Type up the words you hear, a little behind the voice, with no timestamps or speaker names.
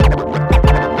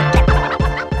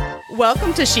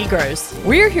Welcome to She Grows.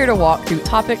 We're here to walk through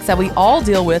topics that we all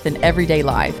deal with in everyday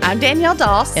life. I'm Danielle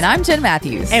Doss. And I'm Jen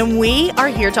Matthews. And we are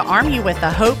here to arm you with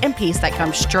the hope and peace that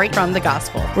comes straight from the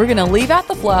gospel. We're going to leave out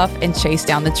the fluff and chase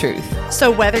down the truth. So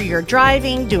whether you're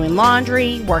driving, doing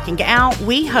laundry, working out,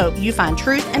 we hope you find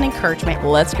truth and encouragement.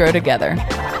 Let's grow together.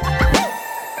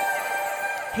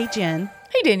 Hey, Jen.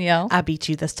 Hey, Danielle. I beat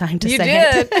you this time to You say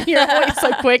did. it. You're always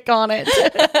so quick on it.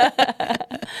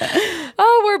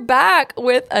 Oh, we're back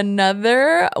with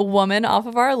another woman off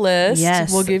of our list.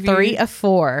 Yes. We'll give 3 you of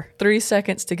 4. 3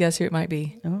 seconds to guess who it might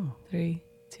be. Oh. 3,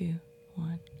 2,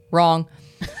 1. Wrong.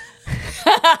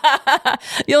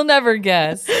 You'll never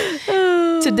guess.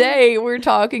 Today, we're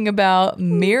talking about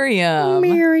Miriam.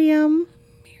 Miriam.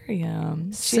 She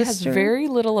has Sister. very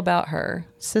little about her.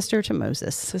 Sister to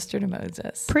Moses. Sister to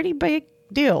Moses. Pretty big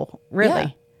deal,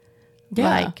 really. Yeah.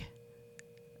 Like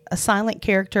a silent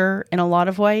character in a lot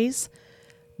of ways,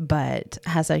 but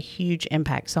has a huge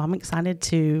impact. So I'm excited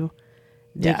to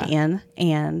dig in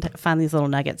and find these little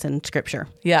nuggets in scripture.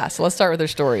 Yeah. So let's start with her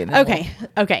story. And then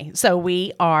Okay. So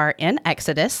we are in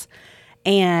Exodus.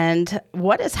 And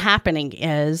what is happening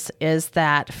is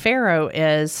that Pharaoh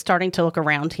is starting to look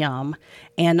around him,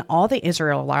 and all the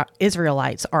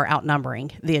Israelites are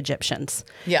outnumbering the Egyptians.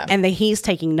 Yeah. And he's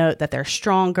taking note that they're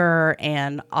stronger,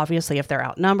 and obviously if they're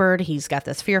outnumbered, he's got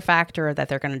this fear factor that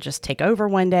they're going to just take over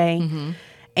one day. Mm-hmm.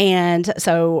 And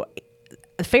so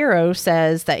Pharaoh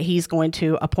says that he's going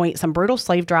to appoint some brutal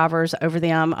slave drivers over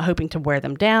them, hoping to wear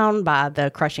them down by the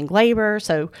crushing labor.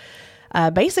 So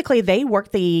basically, they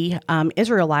work the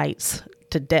Israelites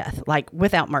to death, like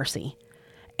without mercy.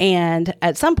 And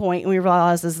at some point, we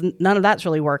realize none of that's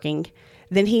really working.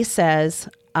 Then he says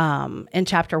in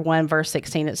chapter 1, verse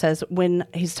 16, it says, when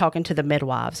he's talking to the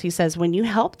midwives, he says, when you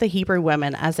help the Hebrew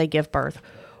women as they give birth,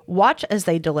 watch as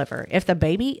they deliver. If the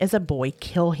baby is a boy,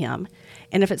 kill him.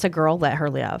 And if it's a girl, let her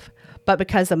live. But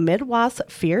because the midwives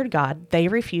feared God, they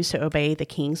refused to obey the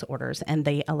king's orders, and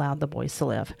they allowed the boys to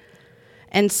live.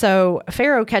 And so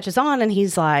Pharaoh catches on, and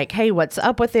he's like, "Hey, what's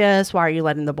up with this? Why are you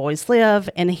letting the boys live?"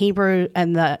 And Hebrew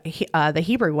and the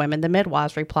Hebrew women, the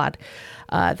midwives, replied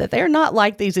that they're not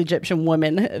like these Egyptian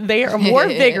women. They are more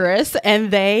vigorous, and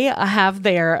they have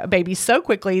their babies so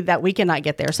quickly that we cannot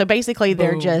get there. So basically,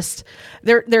 they're just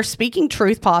they're speaking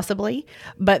truth, possibly,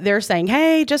 but they're saying,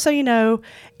 "Hey, just so you know."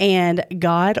 And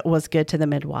God was good to the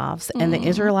midwives, and the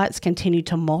Israelites continued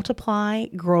to multiply,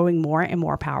 growing more and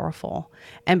more powerful.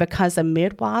 And because the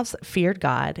midwives feared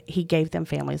God, he gave them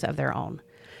families of their own.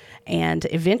 And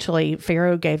eventually,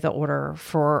 Pharaoh gave the order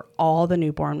for all the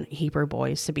newborn Hebrew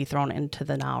boys to be thrown into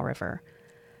the Nile River.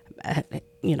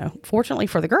 Fortunately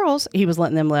for the girls, he was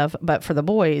letting them live. But for the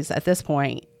boys, at this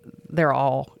point, they're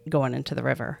all going into the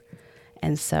river.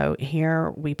 And so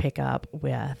here we pick up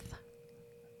with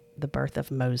the birth of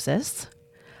Moses.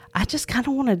 I just kind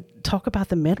of want to talk about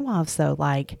the midwives, though.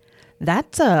 Like,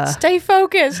 that's Stay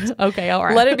focused. Okay, all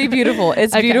right. Let it be beautiful.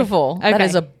 It's beautiful. Okay. That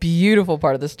is a beautiful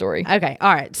part of the story. Okay,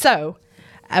 all right. So,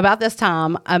 about this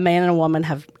time, a man and a woman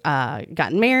have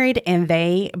gotten married, and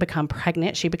they become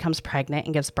pregnant. She becomes pregnant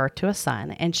and gives birth to a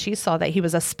son. And she saw that he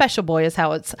was a special boy, is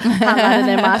how it's highlighted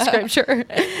in my scripture.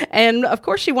 And of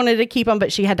course, she wanted to keep him,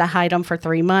 but she had to hide him for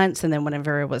 3 months. And then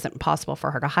whenever it wasn't possible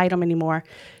for her to hide him anymore,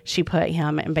 she put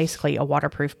him in basically a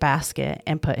waterproof basket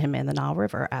and put him in the Nile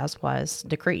River, as was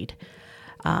decreed.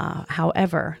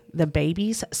 However, the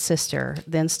baby's sister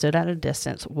then stood at a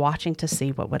distance watching to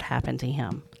see what would happen to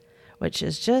him, which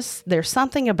is just, there's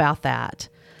something about that,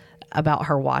 about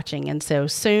her watching. And so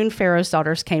soon Pharaoh's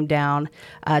daughters came down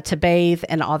to bathe,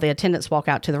 and all the attendants walk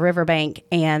out to the riverbank,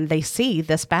 and they see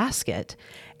this basket.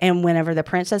 And whenever the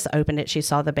princess opened it, she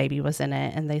saw the baby was in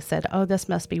it, and they said, "Oh, this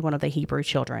must be one of the Hebrew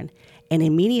children." And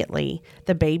immediately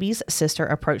the baby's sister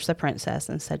approached the princess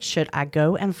and said, "Should I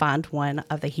go and find one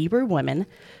of the Hebrew women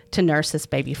to nurse this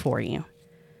baby for you?"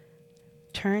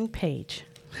 Turn page.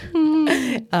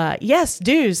 Yes,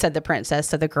 do, said the princess.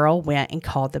 So the girl went and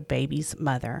called the baby's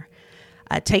mother.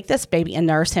 "Take this baby and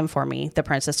nurse him for me," the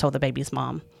princess told the baby's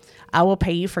mom. "I will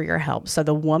pay you for your help." So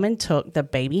the woman took the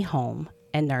baby home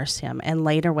and nursed him. And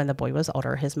later, when the boy was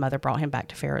older, his mother brought him back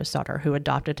to Pharaoh's daughter, who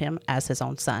adopted him as his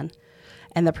own son.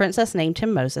 And the princess named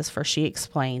him Moses, for she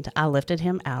explained, "I lifted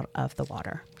him out of the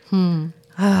water."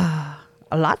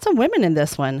 Lots of women in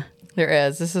this one. There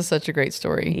is. This is such a great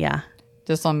story. Yeah.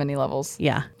 Just on many levels.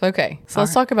 Yeah. Okay. So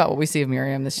let's talk about what we see of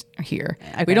Miriam here.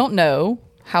 Okay. We don't know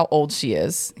how old she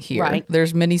is here. Right.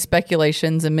 There's many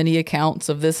speculations and many accounts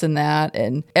of this and that,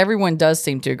 and everyone does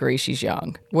seem to agree she's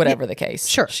young, whatever the case.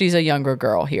 Sure. She's a younger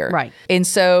girl here. Right. And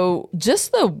so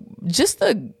just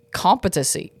the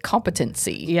competency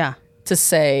Yeah. to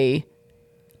say,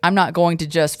 I'm not going to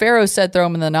just, Pharaoh said throw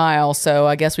him in the Nile, so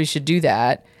I guess we should do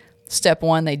that. Step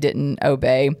 1, they didn't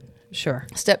obey. Sure.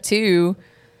 Step 2,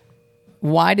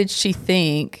 why did she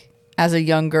think as a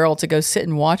young girl to go sit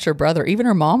and watch her brother? Even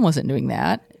her mom wasn't doing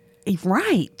that.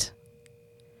 Right.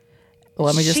 Well,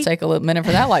 let me just take a little minute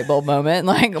for that light bulb moment.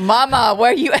 Like, Mama,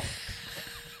 where you at?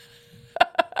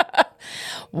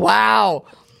 Wow.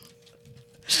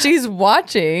 She's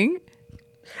watching.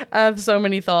 I have so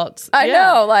many thoughts. I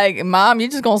know. Like, Mom, you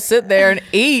just going to sit there and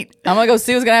eat. I'm going to go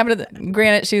see what's going to happen to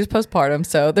granted, she was postpartum,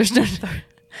 so there's no...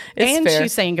 And fair.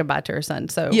 she's saying goodbye to her son.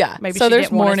 So yeah. maybe so she there's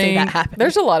didn't want to see mourning. that happen.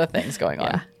 There's a lot of things going on.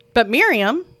 Yeah. But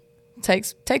Miriam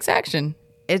takes action.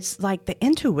 It's like the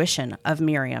intuition of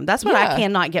Miriam. That's what Yeah. I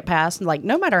cannot get past. Like,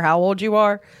 no matter how old you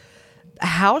are,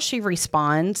 how she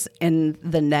responds in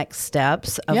the next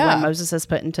steps of Yeah. when Moses is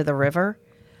put into the river,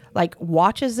 like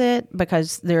watches it,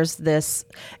 because there's this,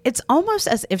 it's almost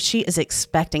as if she is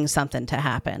expecting something to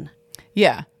happen.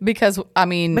 Yeah. Because, I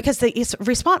mean... Because the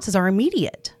responses are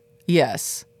immediate.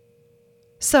 Yes.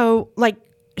 So, like,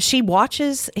 she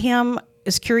watches him,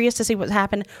 is curious to see what's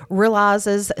happened,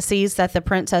 sees that the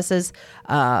princess's,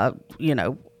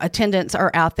 attendants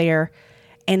are out there,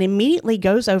 and immediately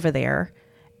goes over there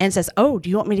and says, "Oh, do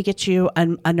you want me to get you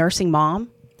a nursing mom?"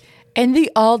 And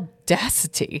the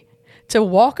audacity to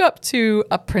walk up to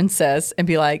a princess and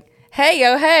be like,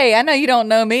 hey, I know you don't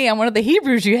know me. I'm one of the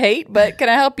Hebrews you hate, but can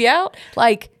I help you out?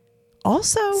 Like,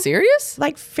 Also, serious?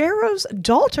 like Pharaoh's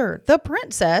daughter, the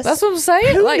princess. That's what I'm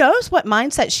saying. Who Like, knows what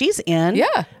mindset she's in?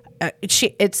 Yeah.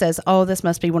 It says, "Oh, this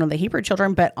must be one of the Hebrew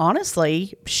children," but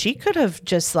honestly, she could have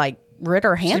just like rid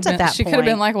her hands at that point. She could have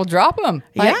been like, well, drop him.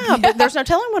 Like, yeah, but there's no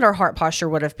telling what her heart posture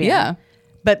would have been. Yeah.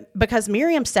 But because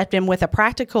Miriam stepped in with a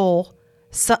practical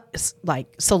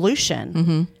solution,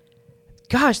 Mm-hmm.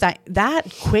 gosh,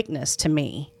 that quickness to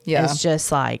me is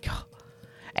just like,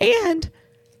 and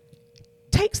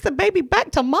takes the baby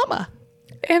back to mama.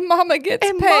 And Mama gets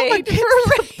And paid. mama gets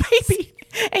the baby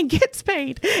and gets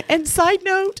paid. And side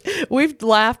note, we've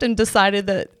laughed and decided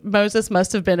that Moses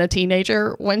must have been a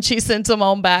teenager when she sends him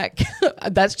on back.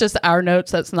 That's just our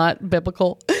notes. That's not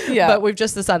biblical. Yeah. But we've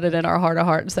just decided in our heart of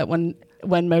hearts that when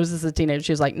Moses is a teenager,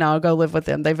 she's like, "No, go live with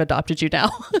them. They've adopted you now."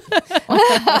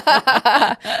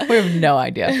 We have no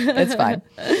idea. It's fine.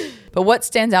 But what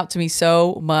stands out to me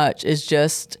so much is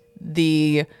just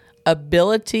the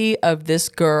ability of this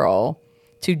girl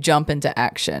to jump into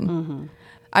action. Mm-hmm.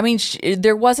 I mean,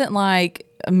 there wasn't like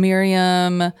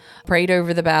Miriam prayed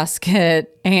over the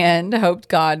basket and hoped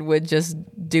God would just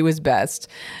do his best.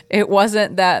 It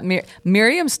wasn't that.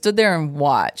 Miriam stood there and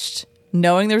watched,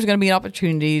 knowing there was going to be an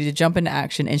opportunity to jump into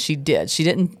action, and she did. She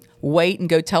didn't wait and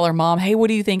go tell her mom, "Hey, what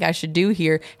do you think I should do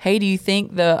here? Hey, do you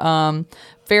think the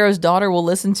Pharaoh's daughter will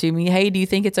listen to me? Hey, do you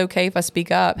think it's okay if I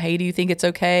speak up? Hey, do you think it's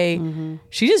okay?" Mm-hmm.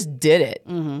 She just did it.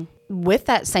 Mm-hmm. With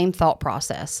that same thought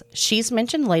process, she's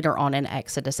mentioned later on in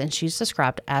Exodus, and she's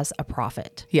described as a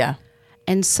prophet. Yeah.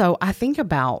 And so I think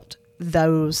about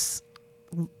those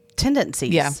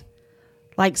tendencies. Yeah.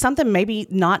 Like something maybe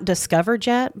not discovered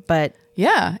yet, but...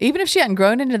 Yeah. Even if she hadn't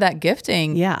grown into that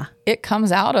gifting, yeah, it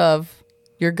comes out of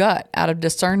your gut, out of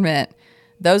discernment.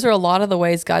 Those are a lot of the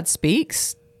ways God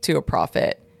speaks to a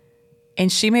prophet. And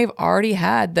she may have already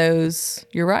had those,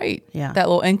 you're right. Yeah. That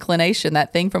little inclination,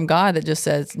 that thing from God that just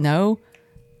says, no,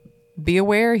 be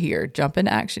aware here, jump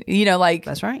into action. You know, like.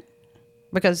 That's right.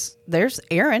 Because there's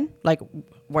Aaron. Like,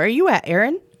 where are you at,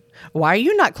 Aaron? Why are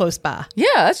you not close by? Yeah,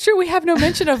 that's true. We have no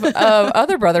mention of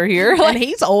other brother here. Like, and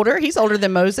he's older. He's older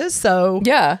than Moses. So.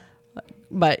 Yeah.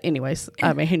 But anyways,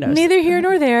 I mean, who knows? Neither here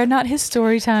nor there. Not his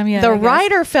story time yet. The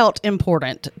writer felt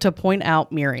important to point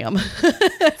out Miriam.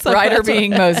 So writer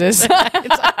being Moses.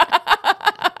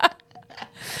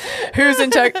 Who's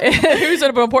an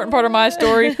important part of my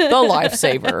story? The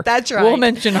lifesaver. That's right. We'll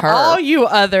mention her. All you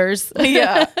others.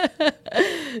 Yeah.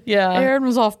 Yeah. Aaron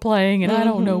was off playing, and I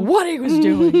don't know what he was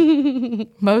doing.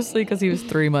 Mostly because he was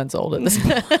 3 months old at this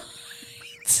point.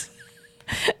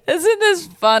 Isn't this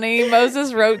funny?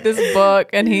 Moses wrote this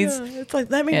book, and he's... It's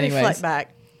like, let me reflect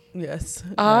back. Yes.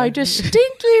 I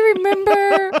distinctly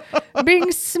remember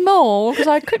being small because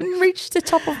I couldn't reach the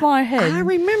top of my head. I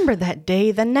remember that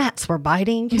day the gnats were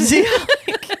biting.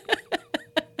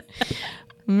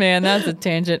 Man, that's a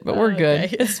tangent, but we're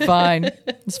good. It's fine.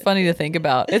 It's funny to think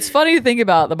about. It's funny to think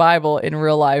about the Bible in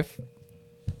real life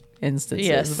instances.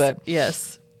 Yes. But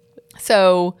yes.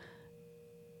 So...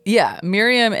 yeah,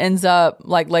 Miriam ends up,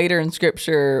 like later in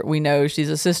scripture, we know she's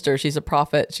a sister, she's a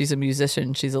prophet, she's a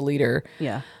musician, she's a leader.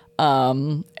 Yeah.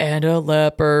 And a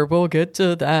leper. We'll get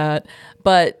to that.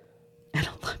 But and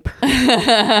a leper.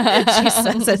 She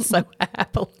says it so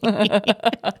happily.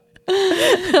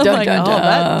 Dun, like, dun, oh, dun.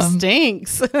 that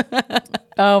stinks.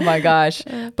 Oh my gosh.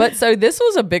 But so this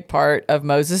was a big part of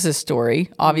Moses' story.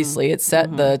 Obviously, it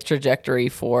set the trajectory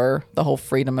for the whole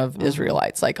freedom of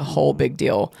Israelites, like a whole big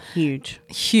deal.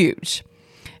 Huge.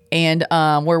 And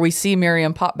where we see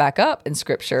Miriam pop back up in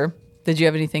scripture. Did you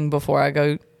have anything before I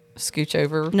go scooch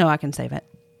over? No, I can save it.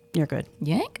 You're good.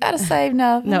 You ain't got to save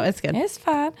nothing. No, it's good. It's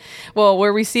fine. Well,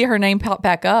 where we see her name pop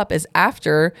back up is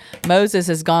after Moses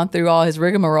has gone through all his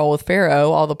rigmarole with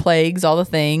Pharaoh, all the plagues, all the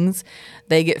things.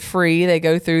 They get free. They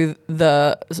go through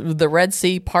the Red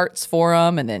Sea, parts for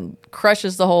them, and then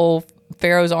crushes the whole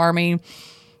Pharaoh's army.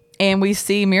 And we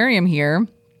see Miriam here in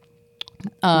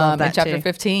chapter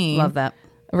 15. Love that.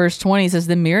 Verse 20 says,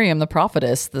 Then Miriam, the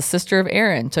prophetess, the sister of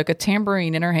Aaron, took a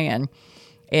tambourine in her hand,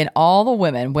 and all the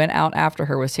women went out after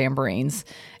her with tambourines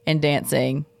and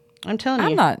dancing. I'm telling you.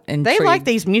 I'm not intrigued. They like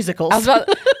these musicals.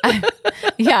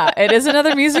 Yeah, it is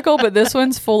another musical, but this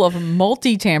one's full of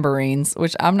multi-tambourines,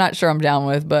 which I'm not sure I'm down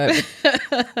with, but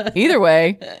either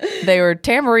way, they were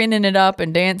tambourining it up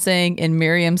and dancing, and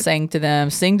Miriam sang to them,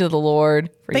 Sing to the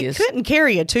Lord. They couldn't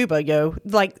carry a tuba, yo.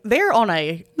 Like, they're on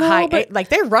a high, like,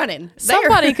 they're running.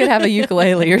 Somebody could have a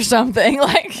ukulele or something.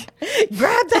 Like,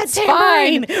 grab that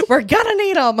tambourine. Fine. We're gonna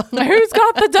need them. Who's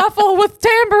got the duffel with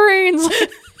tambourines?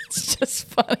 It's just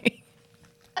funny.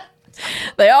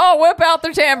 They all whip out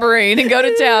their tambourine and go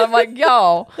to town. I'm like,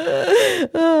 y'all,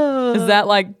 is that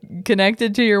like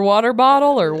connected to your water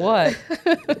bottle or what?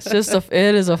 It's just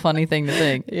it is a funny thing to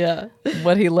think. Yeah.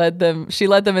 What she led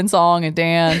them in song and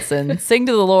dance and sing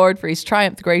to the Lord, for he's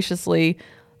triumphed graciously.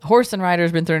 The horse and rider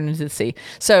has been thrown into the sea.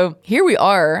 So here we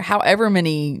are, however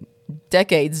many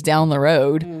decades down the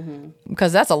road,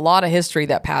 because that's a lot of history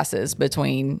that passes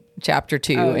between chapter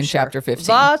 2 and chapter 15.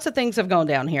 Lots of things have gone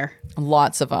down here.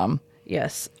 Lots of them.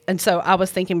 Yes. And so I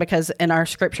was thinking, because in our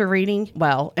scripture reading,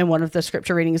 in one of the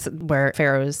scripture readings where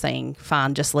Pharaoh is saying,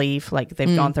 fine, just leave, like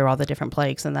they've gone through all the different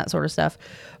plagues and that sort of stuff.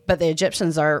 But the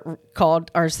Egyptians are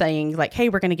saying like, hey,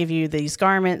 we're going to give you these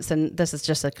garments. And this is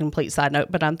just a complete side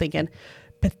note, but I'm thinking,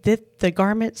 but the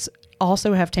garments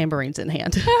also have tambourines in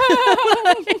hand.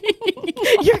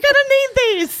 You're going to need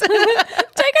these.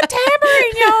 Take a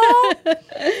tambourine,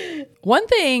 y'all. One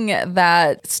thing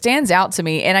that stands out to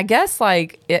me, and I guess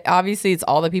obviously it's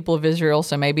all the people of Israel,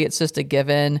 so maybe it's just a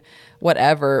given,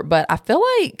 whatever, but I feel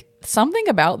like something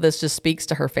about this just speaks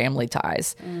to her family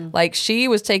ties. Like, she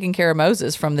was taking care of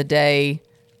Moses from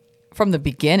the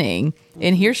beginning,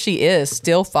 and here she is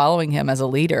still following him as a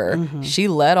leader. She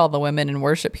led all the women in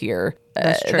worship here.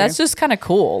 That's true. That's just kind of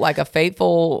cool, like a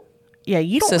faithful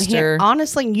you don't sister.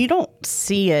 Honestly, you don't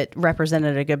see it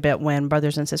represented a good bit when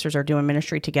brothers and sisters are doing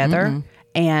ministry together.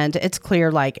 And it's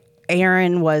clear, like,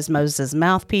 Aaron was Moses'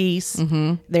 mouthpiece.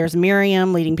 There's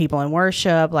Miriam leading people in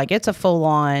worship. Like, it's a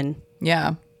full-on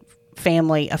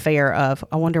family affair of,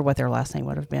 I wonder what their last name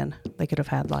would have been. They could have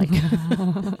had like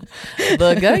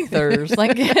the Gaithers.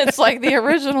 Like, it's like the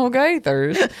original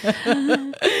Gaithers.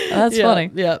 That's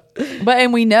funny. Yeah.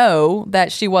 And we know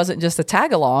that she wasn't just a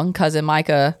tag along, because in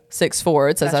Micah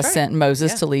 6:4 it says, I sent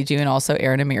Moses to lead you, and also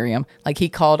Aaron and Miriam. Like, he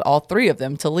called all three of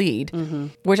them to lead,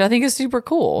 which I think is super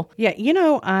cool. Yeah.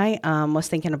 I was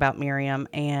thinking about Miriam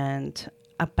and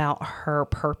about her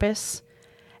purpose,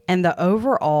 and the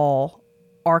overall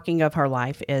arcing of her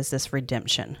life is this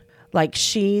redemption. Like,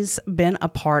 she's been a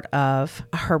part of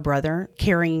her brother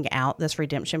carrying out this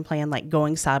redemption plan, like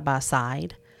going side by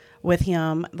side with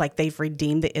him. Like, they've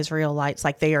redeemed the Israelites.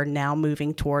 Like, they are now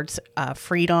moving towards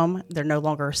freedom. They're no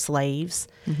longer slaves.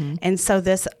 And so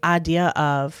this idea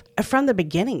of, from the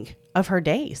beginning of her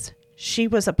days, she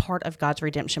was a part of God's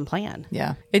redemption plan.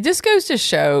 Yeah. It just goes to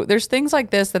show there's things like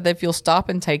this that if you'll stop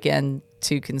and take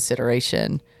into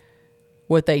consideration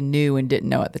what they knew and didn't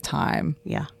know at the time.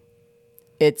 Yeah.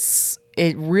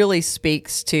 It really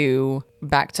speaks to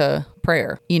back to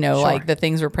prayer, like the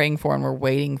things we're praying for and we're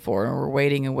waiting for, and we're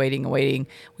waiting and waiting and waiting.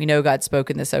 We know God's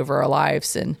spoken this over our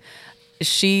lives, and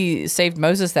she saved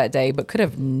Moses that day, but could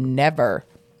have never,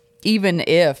 even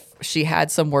if she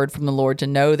had some word from the Lord to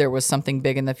know there was something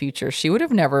big in the future, she would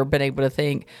have never been able to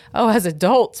think, as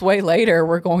adults, way later,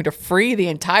 we're going to free the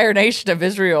entire nation of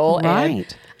Israel.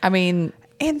 Right.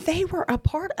 And they were a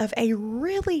part of a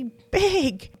really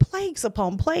big plagues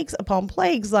upon plagues upon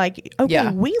plagues. Like,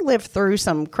 we lived through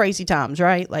some crazy times,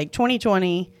 right? Like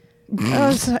 2020,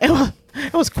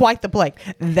 it was quite the plague.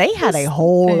 They had a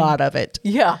whole lot of it.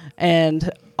 Yeah. And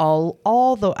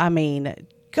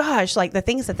gosh, like the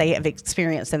things that they have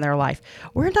experienced in their life.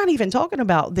 We're not even talking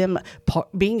about them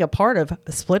being a part of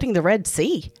splitting the Red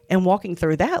Sea and walking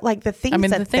through that. Like, the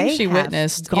things that they she have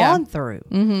witnessed, gone through.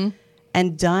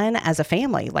 and done as a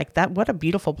family. Like that, what a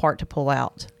beautiful part to pull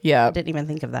out. Yeah. I didn't even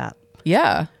think of that.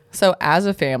 Yeah. So as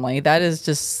a family, that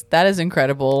is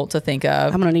incredible to think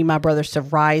of. I'm going to need my brothers to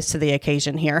rise to the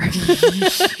occasion here.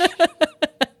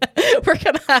 We're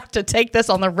going to have to take this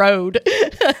on the road.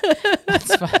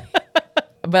 That's funny.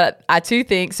 But I too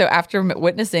think, so after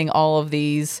witnessing all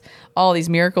these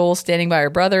miracles, standing by her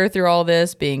brother through all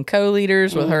this, being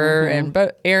co-leaders with her and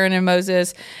Aaron and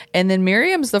Moses, and then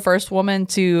Miriam's the first woman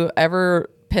to ever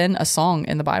pen a song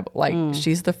in the Bible. Like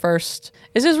she's the first.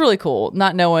 It's just really cool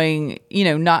not knowing,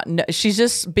 she's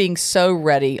just being so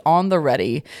ready, on the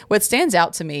ready. What stands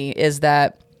out to me is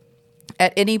that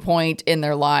at any point in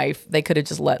their life, they could have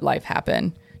just let life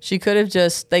happen. They could have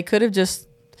just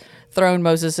thrown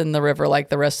Moses in the river like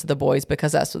the rest of the boys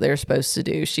because that's what they were supposed to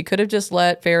do. She could have just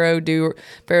let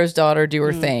Pharaoh's daughter do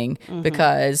her thing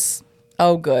because,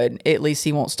 oh, good, at least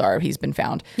he won't starve. He's been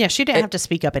found. Yeah, she didn't have to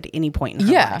speak up at any point in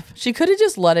her life. She could have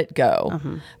just let it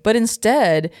go. But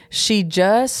instead, she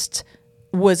just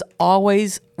was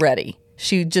always ready.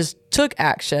 She just took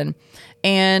action.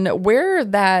 And where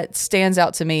that stands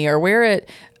out to me, or where it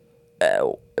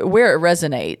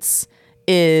resonates,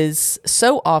 is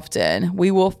so often we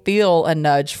will feel a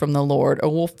nudge from the Lord,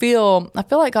 or I feel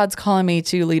like God's calling me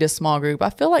to lead a small group.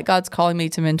 I feel like God's calling me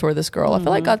to mentor this girl. I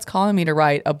feel like God's calling me to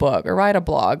write a book or write a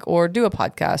blog or do a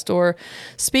podcast or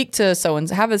speak to someone,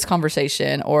 have this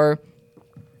conversation, or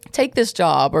take this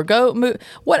job or go move,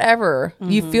 whatever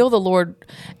you feel the Lord.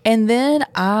 And then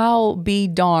I'll be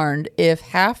darned if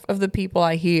half of the people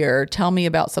I hear tell me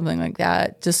about something like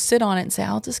that, just sit on it and say,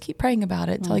 I'll just keep praying about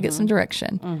it until I get some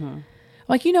direction.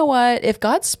 Like, you know what? If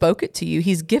God spoke it to you,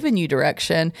 he's given you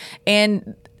direction.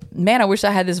 And man, I wish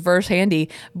I had this verse handy,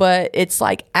 but it's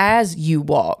like, as you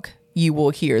walk, you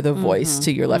will hear the voice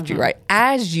to your left, your right.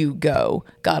 As you go,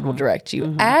 God will direct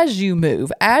you. As you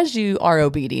move, as you are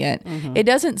obedient. It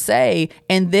doesn't say,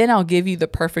 and then I'll give you the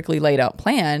perfectly laid out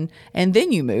plan, and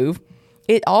then you move.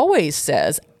 It always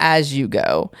says, as you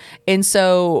go. And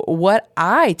so what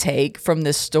I take from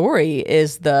this story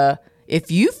is if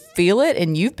you feel it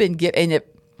and you've been given, and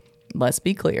let's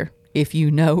be clear, if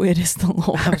you know it is the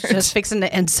Lord. I was just fixing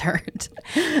to insert.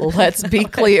 Let's be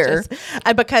clear.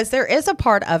 Because there is a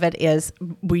part of it is,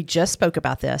 we just spoke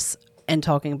about this and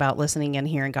talking about listening and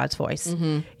hearing God's voice.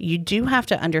 You do have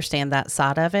to understand that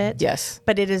side of it. Yes.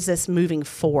 But it is this moving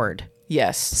forward.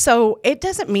 Yes. So it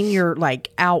doesn't mean you're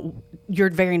like out your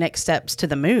very next steps to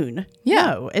the moon. Yeah.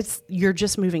 No, you're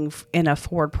just moving in a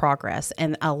forward progress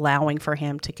and allowing for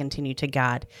him to continue to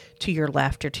guide to your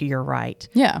left or to your right.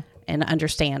 Yeah. And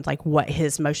understand like what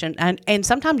his motion, and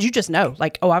sometimes you just know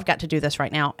like, oh, I've got to do this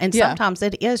right now. And sometimes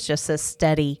it is just a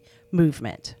steady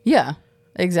movement. Yeah,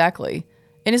 exactly.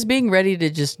 And it's being ready to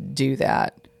just do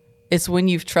that. It's when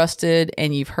you've trusted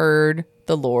and you've heard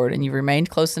the Lord and you've remained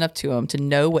close enough to him to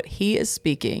know what he is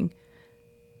speaking.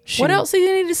 Shoot. What else do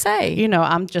you need to say?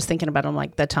 I'm just thinking about them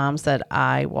like the times that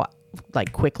I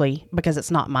like quickly, because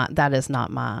that is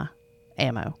not my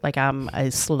ammo. Like I'm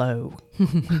a slow.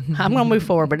 I'm gonna move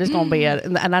forward, but it's gonna be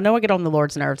and I know I get on the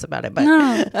Lord's nerves about it, but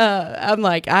I'm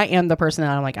like, I am the person that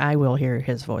I'm like, I will hear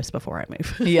his voice before I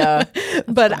move. Yeah.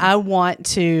 But I want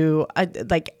to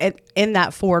in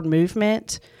that forward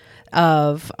movement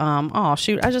of oh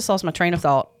shoot, I just lost my train of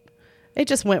thought. It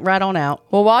just went right on out.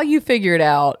 Well, while you figure it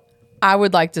out, I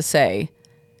would like to say,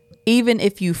 even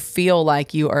if you feel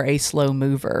like you are a slow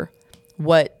mover,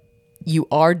 what you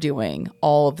are doing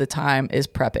all of the time is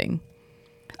prepping.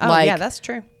 Oh, yeah, that's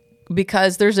true.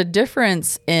 Because there's a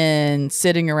difference in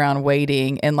sitting around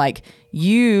waiting and like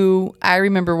I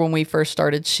remember when we first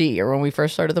started when we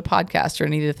first started the podcast or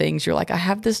any of the things, you're like, I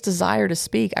have this desire to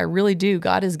speak. I really do.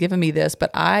 God has given me this, but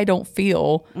I don't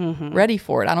feel ready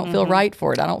for it. I don't feel right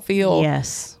for it. I don't feel.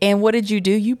 Yes. And what did you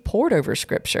do? You poured over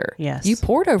scripture. Yes. You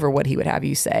poured over what he would have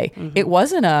you say. It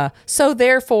wasn't so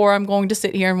therefore I'm going to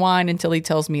sit here and whine until he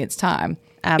tells me it's time.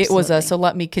 Absolutely. It was so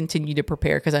let me continue to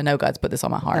prepare because I know God's put this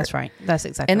on my heart. That's right. That's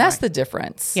exactly And that's right. the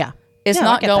difference. Yeah. It's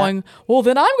not going, well,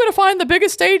 then I'm going to find the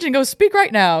biggest stage and go speak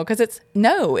right now. Because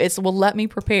well, let me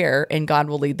prepare and God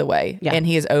will lead the way. Yeah. And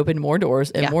he has opened more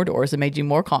doors and more doors and made you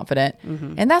more confident.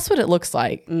 And that's what it looks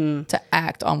like to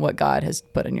act on what God has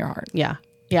put in your heart. Yeah.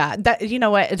 Yeah. That, you know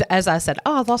what, as I said,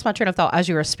 I lost my train of thought as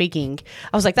you were speaking.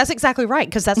 I was like, that's exactly right.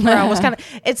 Because that's where I was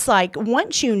it's like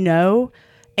once you know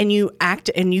and you act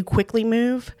and you quickly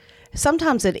move,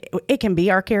 sometimes it can be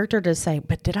our character to say,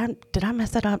 but did I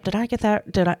mess that up? Did I get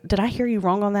that? Did I hear you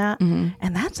wrong on that? And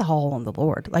that's all on the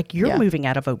Lord. Like you're moving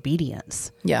out of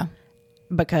obedience. Yeah.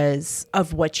 because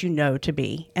of what you know to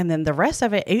be. And then the rest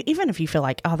of it, even if you feel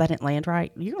like, oh, that didn't land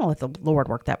right, you're going to let the Lord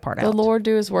work that part out. The Lord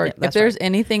do his work. If there's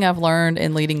anything I've learned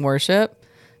in leading worship,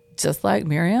 just like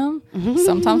Miriam,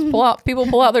 sometimes people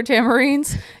pull out their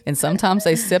tambourines, and sometimes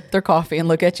they sip their coffee and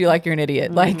look at you like you're an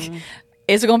idiot. Like,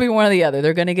 it's going to be one or the other.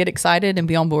 They're going to get excited and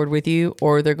be on board with you,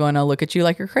 or they're going to look at you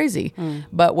like you're crazy.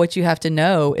 But what you have to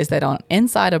know is that on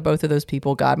inside of both of those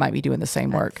people, God might be doing the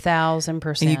same work.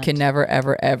 1,000%. And you can never,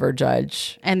 ever, ever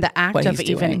judge. And the act what of he's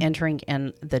even doing. entering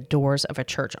in the doors of a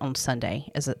church on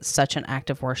Sunday is such an act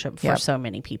of worship for so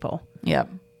many people. Yep.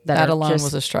 That That are alone just-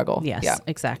 was a struggle. Yes, Yeah.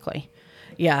 exactly.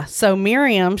 Yeah. So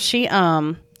Miriam,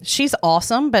 she's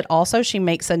awesome, but also she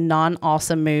makes a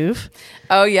non-awesome move.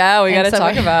 Oh, yeah. We got to so-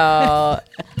 talk about.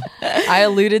 I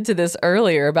alluded to this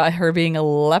earlier about her being a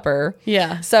leper.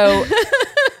 Yeah. So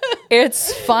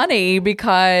it's funny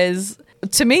because,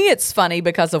 to me, it's funny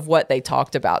because of what they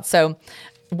talked about. So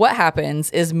what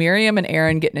happens is Miriam and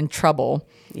Aaron getting in trouble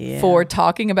for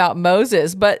talking about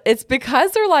Moses, but it's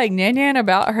because they're like nan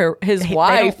about his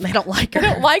wife. They don't like her. They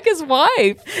don't like his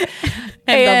wife.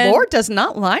 And the Lord does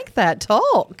not like that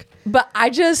talk. But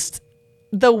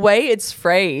the way it's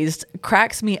phrased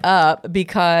cracks me up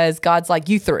because God's like,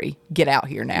 you three, get out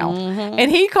here now. And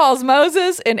he calls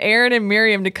Moses and Aaron and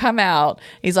Miriam to come out.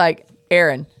 He's like,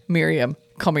 Aaron, Miriam,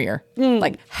 come here.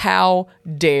 Like, how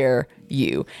dare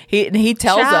you? He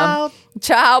tells them,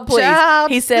 child, please.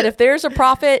 Child. He said, if there's a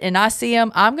prophet and I see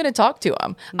him, I'm going to talk to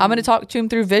him. I'm going to talk to him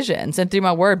through visions and through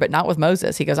my word, but not with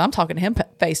Moses. He goes, I'm talking to him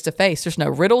face to face. There's no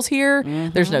riddles here.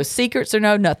 There's no secrets or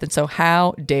no nothing. So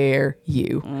how dare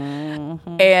you?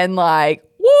 And like,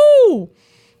 woo!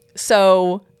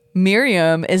 So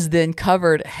Miriam is then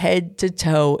covered head to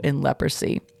toe in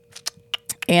leprosy.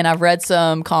 And I've read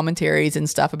some commentaries and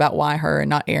stuff about why her and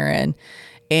not Aaron.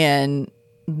 And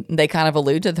they kind of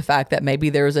allude to the fact that maybe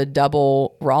there was a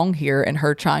double wrong here in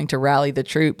her trying to rally the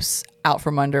troops out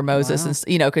from under Moses. And,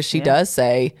 because she does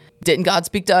say, didn't God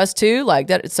speak to us too? Like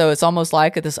that. So it's almost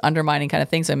like this undermining kind of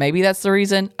thing. So maybe that's the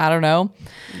reason. I don't know.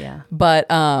 Yeah. But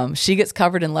she gets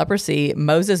covered in leprosy.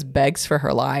 Moses begs for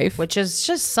her life. Which is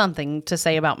just something to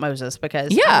say about Moses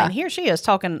because here she is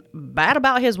talking bad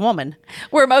about his woman.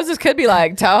 Where Moses could be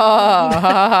like,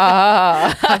 I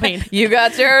mean, you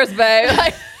got yours, babe.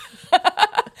 Like,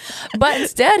 but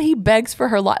instead he begs for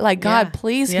her life. Like, God,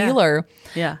 please heal her.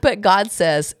 Yeah. But God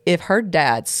says if her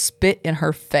dad spit in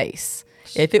her face,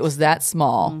 if it was that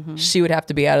small, she would have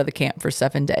to be out of the camp for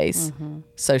 7 days.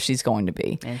 So she's going to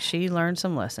be. And she learned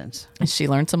some lessons. And she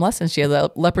learned some lessons. She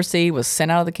had leprosy, was sent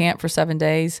out of the camp for 7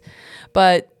 days.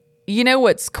 But you know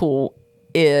what's cool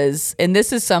is, and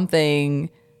this is something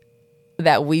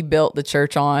that we built the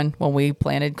church on when we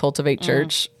planted Cultivate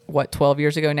Church, 12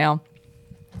 years ago now,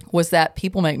 was that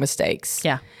people make mistakes.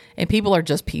 Yeah. And people are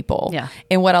just people. Yeah.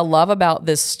 And what I love about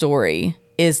this story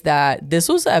is that this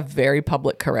was a very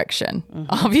public correction.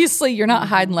 Obviously, you're not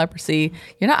hiding leprosy.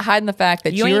 You're not hiding the fact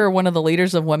that you're one of the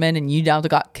leaders of women and you now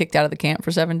got kicked out of the camp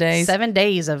for 7 days. 7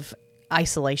 days of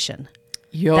isolation.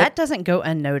 Yep. That doesn't go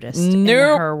unnoticed in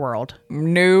her world.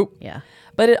 Nope. Yeah.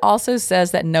 But it also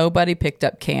says that nobody picked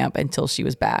up camp until she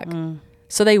was back.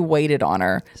 So they waited on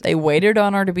her. They waited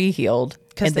on her to be healed,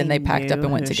 and then they packed up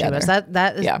and went together.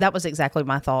 That was exactly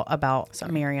my thought about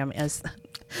Miriam. Is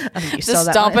I think you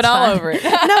just stomping all over it.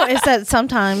 No, it's that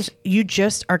sometimes you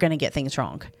just are going to get things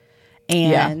wrong,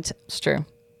 and it's true.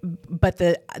 But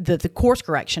the course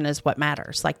correction is what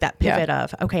matters. Like that pivot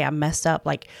of, okay, I messed up.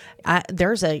 Like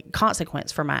there's a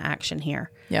consequence for my action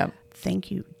here. Yeah.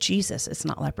 Thank you, Jesus. It's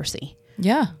not leprosy.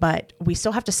 Yeah. But we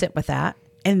still have to sit with that.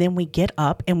 And then we get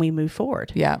up and we move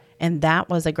forward. Yeah. And that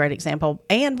was a great example.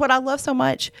 And what I love so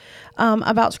much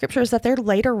about scripture is that they're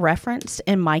later referenced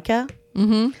in Micah.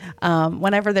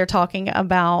 Whenever they're talking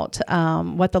about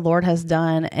what the Lord has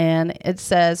done. And it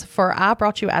says, for I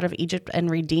brought you out of Egypt and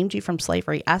redeemed you from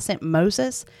slavery. I sent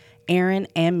Moses, Aaron,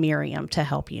 and Miriam to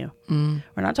help you. We're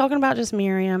not talking about just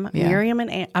Miriam.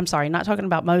 I'm sorry, not talking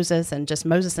about Moses and just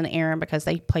Moses and Aaron because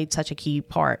they played such a key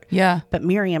part. Yeah. But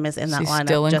Miriam is in that lineup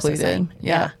still just included. the same.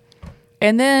 Yeah.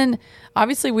 And then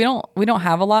obviously we don't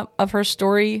have a lot of her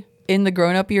story in the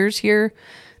grown-up years here.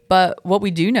 But what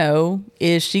we do know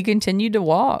is she continued to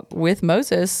walk with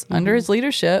Moses under his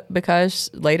leadership because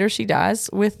later she dies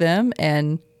with them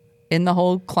and in the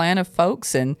whole clan of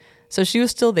folks. And so she was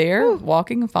still there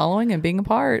walking and following and being a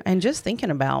part. And just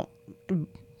thinking about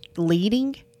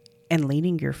leading and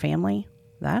leading your family,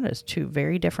 that is two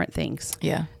very different things.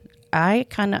 Yeah. I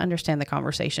kind of understand the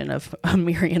conversation of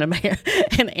Miriam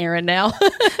and Aaron now.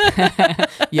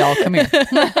 Y'all come here.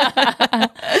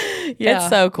 It's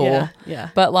so cool. Yeah.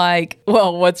 But like,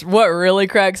 well, what really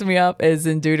cracks me up is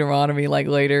in Deuteronomy, like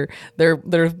later, they're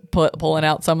pulling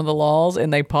out some of the laws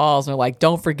and they pause and they're like,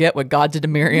 don't forget what God did to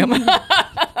Miriam.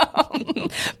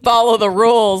 Follow the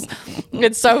rules.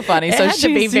 It's so funny. It had to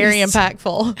be very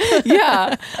impactful.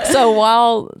 Yeah. So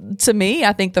while to me,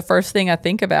 I think the first thing I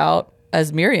think about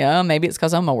as Miriam, maybe it's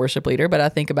because I'm a worship leader, but I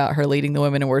think about her leading the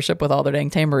women in worship with all their dang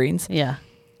tambourines. Yeah.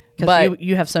 Because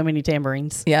you have so many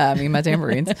tambourines. Yeah, I mean, my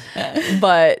tambourines.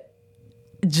 But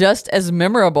just as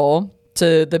memorable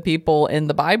to the people in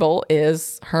the Bible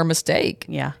is her mistake.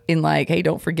 Yeah. In like, hey,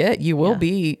 don't forget, you will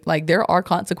be, like, there are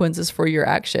consequences for your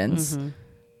actions.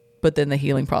 But then the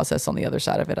healing process on the other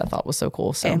side of it, I thought was so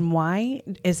cool. So, and why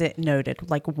is it noted?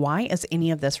 Like, why is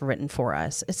any of this written for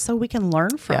us? It's so we can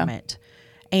learn from it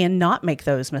and not make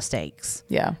those mistakes.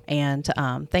 Yeah. And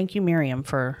thank you, Miriam,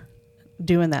 for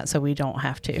doing that so we don't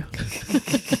have to.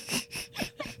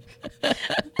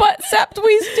 But except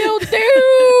we still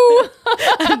do.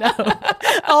 I know.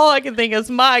 All I can think is,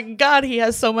 my God, he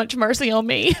has so much mercy on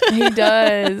me. He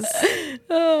does.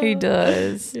 He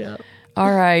does. Yeah.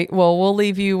 All right. Well, we'll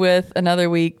leave you with another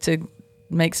week to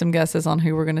make some guesses on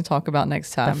who we're going to talk about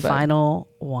next time. The final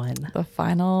one. The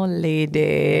final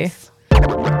lady. Yes.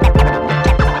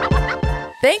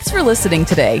 Thanks for listening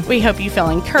today. We hope you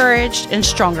feel encouraged and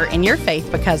stronger in your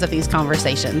faith because of these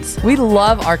conversations. We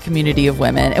love our community of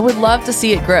women and would love to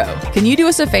see it grow. Can you do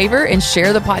us a favor and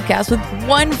share the podcast with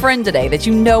one friend today that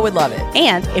you know would love it?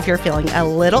 And if you're feeling a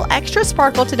little extra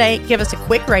sparkle today, give us a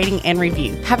quick rating and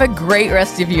review. Have a great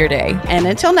rest of your day. And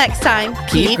until next time,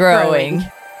 keep growing.